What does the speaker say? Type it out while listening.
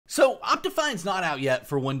So Optifine's not out yet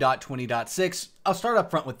for 1.20.6. I'll start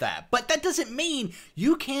up front with that. But that doesn't mean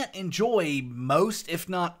you can't enjoy most, if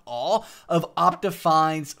not all, of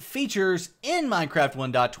Optifine's features in Minecraft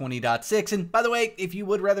 1.20.6. And by the way, if you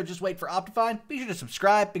would rather just wait for Optifine, be sure to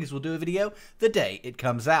subscribe because we'll do a video the day it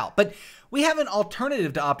comes out. But we have an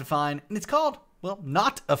alternative to Optifine, and it's called, well,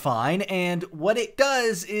 NotiFine, and what it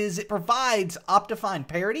does is it provides Optifine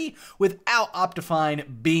parity without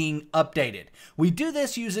Optifine being updated. We do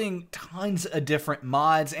this using tons of different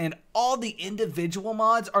mods, and all the individual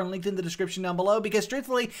mods are linked in the description down below because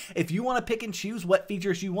truthfully, if you want to pick and choose what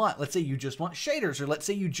features you want, let's say you just want shaders, or let's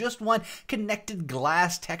say you just want connected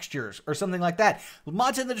glass textures or something like that, the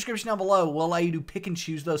mods in the description down below will allow you to pick and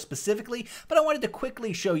choose those specifically, but I wanted to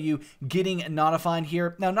quickly show you getting NotiFine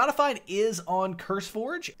here. Now, NotiFine is on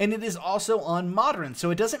CurseForge, and it is also on Modern,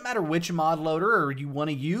 so it doesn't matter which mod loader you want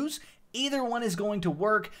to use. Either one is going to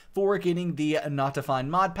work for getting the NotiFine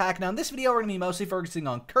mod pack. Now in this video, we're going to be mostly focusing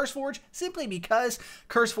on CurseForge simply because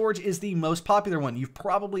CurseForge is the most popular one. You've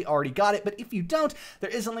probably already got it, but if you don't, there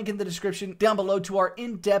is a link in the description down below to our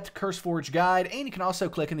in-depth CurseForge guide, and you can also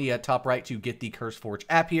click in the top right to get the CurseForge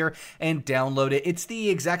app here and download it. It's the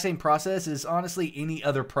exact same process as honestly any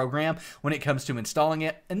other program when it comes to installing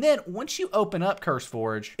it. And then once you open up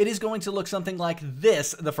CurseForge, it is going to look something like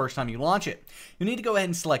this the first time you launch it. You need to go ahead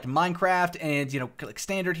and select Minecraft and, click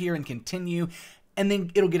standard here and continue, and then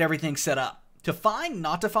it'll get everything set up. To find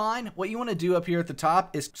NotiFine, what you want to do up here at the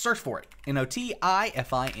top is search for it.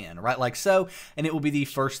 N-O-T-I-F-I-N, right like so, and it will be the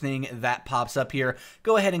first thing that pops up here.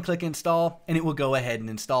 Go ahead and click install, and it will go ahead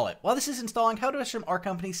and install it. While this is installing, how to us from our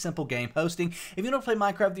company, SimpleGameHosting. If you want to play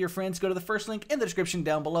Minecraft with your friends, go to the first link in the description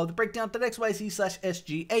down below, the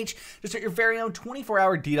breakdown.xyz/SGH, to start your very own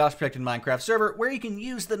 24-hour DDoS Protected Minecraft server, where you can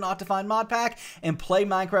use the NotiFine mod pack and play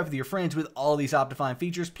Minecraft with your friends with all these Optifine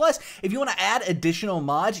features. Plus, if you want to add additional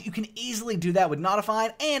mods, you can easily do that with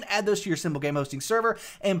NotiFine and add those to your SimpleGameHosting server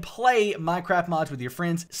and play Minecraft mods with your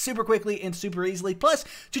friends super quickly and super easily. Plus,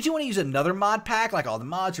 should you want to use another mod pack like all the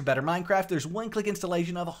mods or Better Minecraft, there's one-click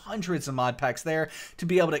installation of hundreds of mod packs there to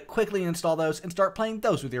be able to quickly install those and start playing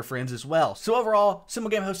those with your friends as well. So overall,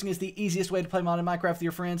 SimpleGameHosting is the easiest way to play mod in Minecraft with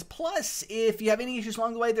your friends. Plus, if you have any issues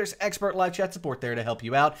along the way, there's expert live chat support there to help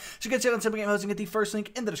you out. So get started on SimpleGameHosting at the first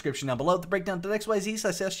link in the description down below, the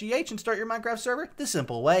breakdown.xyz/SGH, and start your Minecraft server the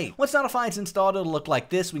simple way. Once NotiFine's installed, it'll look like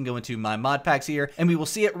this. We can go into my mod packs here and we will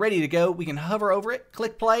see it ready to go. We can hover over it,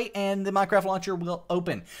 click play, and the Minecraft launcher will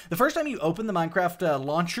open. The first time you open the Minecraft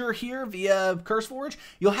launcher here via CurseForge,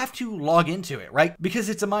 you'll have to log into it, right? Because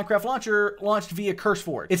it's a Minecraft launcher launched via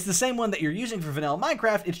CurseForge. It's the same one that you're using for vanilla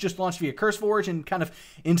Minecraft. It's just launched via CurseForge and kind of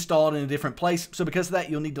installed in a different place. So because of that,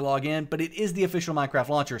 you'll need to log in, but it is the official Minecraft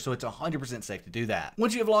launcher, so it's 100% safe to do that.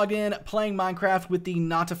 Once you have logged in, playing Minecraft with the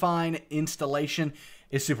NotiFine installation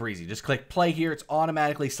is super easy. Just click play here. It's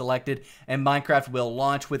automatically selected, and Minecraft will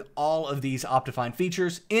launch with all of these Optifine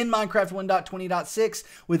features in Minecraft 1.20.6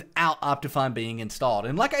 without Optifine being installed.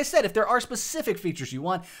 And like I said, if there are specific features you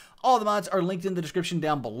want, all the mods are linked in the description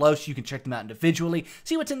down below, so you can check them out individually,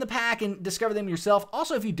 see what's in the pack, and discover them yourself.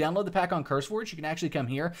 Also, if you download the pack on CurseForge, you can actually come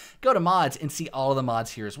here, go to mods, and see all of the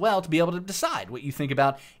mods here as well to be able to decide what you think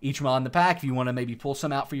about each mod in the pack. If you want to maybe pull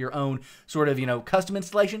some out for your own sort of, custom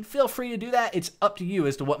installation, feel free to do that. It's up to you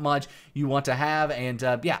as to what mods you want to have, and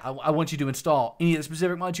yeah, I want you to install any of the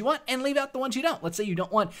specific mods you want and leave out the ones you don't. Let's say you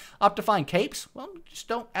don't want Optifine capes. Well, just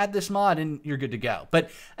don't add this mod and you're good to go.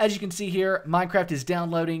 But as you can see here, Minecraft is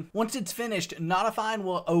downloading. Once it's finished, NotiFine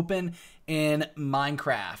will open in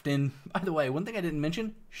Minecraft. And by the way, one thing I didn't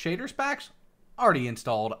mention, shaders packs already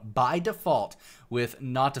installed by default with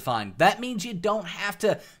NotiFine. That means you don't have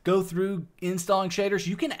to go through installing shaders.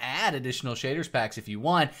 You can add additional shaders packs if you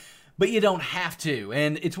want, but you don't have to.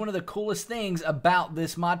 And it's one of the coolest things about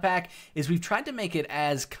this mod pack is we've tried to make it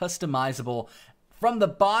as customizable from the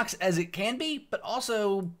box as it can be, but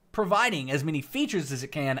also providing as many features as it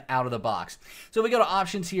can out of the box. So if we go to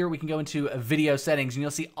options here, we can go into video settings and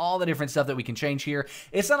you'll see all the different stuff that we can change here.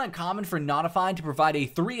 It's not uncommon for NotiFine to provide a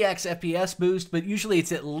 3x FPS boost, but usually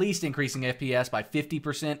it's at least increasing FPS by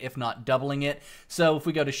 50%, if not doubling it. So if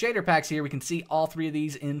we go to shader packs here, we can see all three of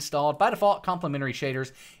these installed. By default, complementary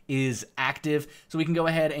shaders is active. So we can go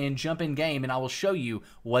ahead and jump in game and I will show you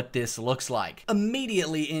what this looks like.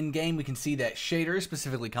 Immediately in game, we can see that shaders,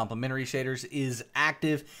 specifically complementary shaders, is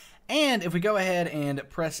active. And if we go ahead and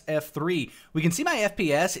press F3, we can see my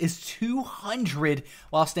FPS is 200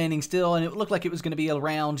 while standing still, and it looked like it was going to be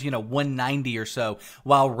around, 190 or so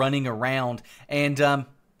while running around. And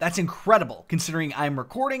That's incredible considering I'm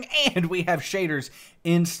recording and we have shaders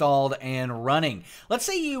installed and running. Let's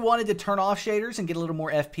say you wanted to turn off shaders and get a little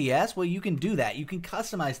more FPS. Well, you can do that. You can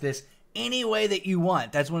customize this any way that you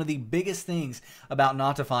want. That's one of the biggest things about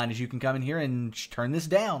NotiFine is you can come in here and turn this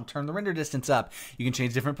down, turn the render distance up. You can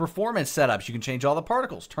change different performance setups. You can change all the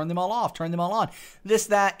particles, turn them all off, turn them all on. This,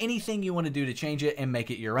 that, anything you want to do to change it and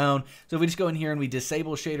make it your own. So if we just go in here and we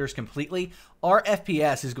disable shaders completely, our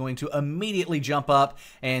FPS is going to immediately jump up,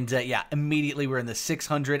 and yeah, immediately we're in the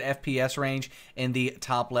 600 FPS range in the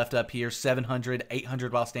top left up here, 700,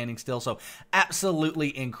 800 while standing still, so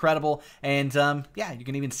absolutely incredible. And yeah, you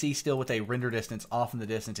can even see still with a render distance off in the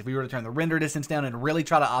distance. If we were to turn the render distance down and really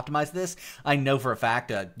try to optimize this, I know for a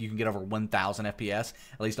fact you can get over 1000 FPS,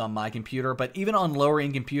 at least on my computer, but even on lower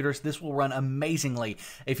end computers, this will run amazingly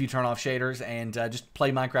if you turn off shaders and just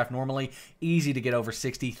play Minecraft normally. Easy to get over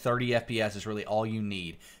 60, 30 FPS is really all you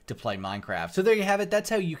need to play Minecraft. So there you have it. That's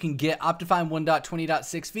how you can get Optifine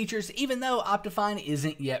 1.20.6 features, even though Optifine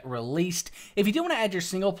isn't yet released. If you do want to add your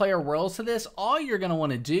single player worlds to this, all you're going to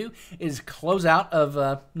want to do is close out of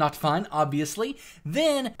Optifine, obviously,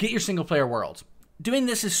 then get your single player worlds. Doing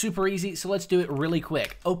this is super easy, so let's do it really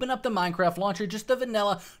quick. Open up the Minecraft launcher, just the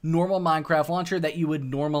vanilla, normal Minecraft launcher that you would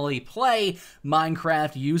normally play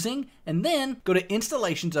Minecraft using, and then go to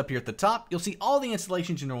installations up here at the top. You'll see all the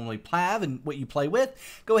installations you normally have and what you play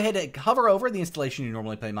with. Go ahead and hover over the installation you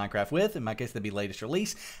normally play Minecraft with. In my case, that'd be latest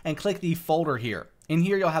release, and click the folder here. In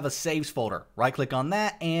here, you'll have a saves folder. Right-click on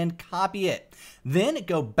that and copy it. Then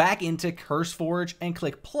go back into CurseForge and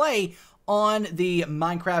click play on the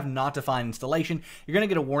Minecraft NotiFine installation. You're going to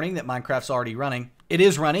get a warning that Minecraft's already running. It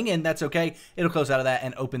is running, and that's okay. It'll close out of that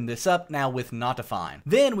and open this up now with NotiFine.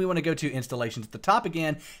 Then we want to go to installations at the top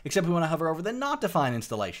again, except we want to hover over the NotiFine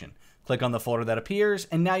installation. Click on the folder that appears,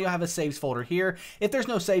 and now you'll have a saves folder here. If there's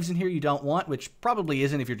no saves in here you don't want, which probably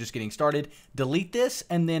isn't if you're just getting started, delete this,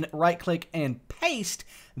 and then right-click and paste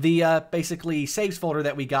the basically saves folder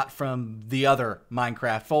that we got from the other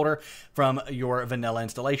Minecraft folder from your vanilla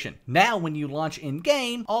installation. Now, when you launch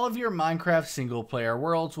in-game, all of your Minecraft single-player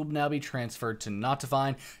worlds will now be transferred to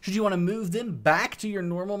NotiFine. Should you want to move them back to your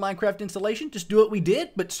normal Minecraft installation, just do what we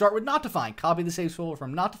did, but start with NotiFine. Copy the saves folder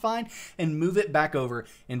from NotiFine and move it back over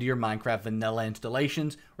into your Minecraft vanilla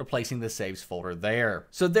installations, replacing the saves folder there.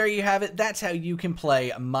 So there you have it. That's how you can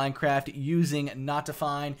play Minecraft using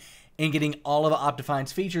NotiFine and getting all of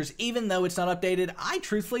Optifine's features, even though it's not updated. I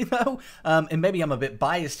truthfully though, and maybe I'm a bit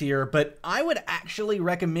biased here, but I would actually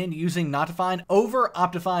recommend using NotiFine over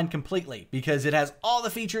Optifine completely because it has all the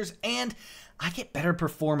features and I get better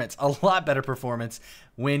performance, a lot better performance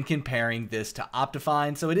when comparing this to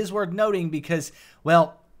Optifine. So it is worth noting because,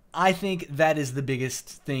 well, I think that is the biggest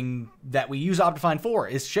thing that we use Optifine for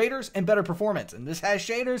is shaders and better performance. And this has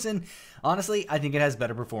shaders, and honestly, I think it has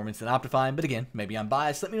better performance than Optifine. But again, maybe I'm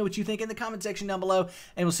biased. Let me know what you think in the comment section down below,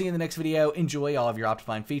 and we'll see you in the next video. Enjoy all of your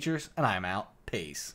Optifine features, and I am out. Peace.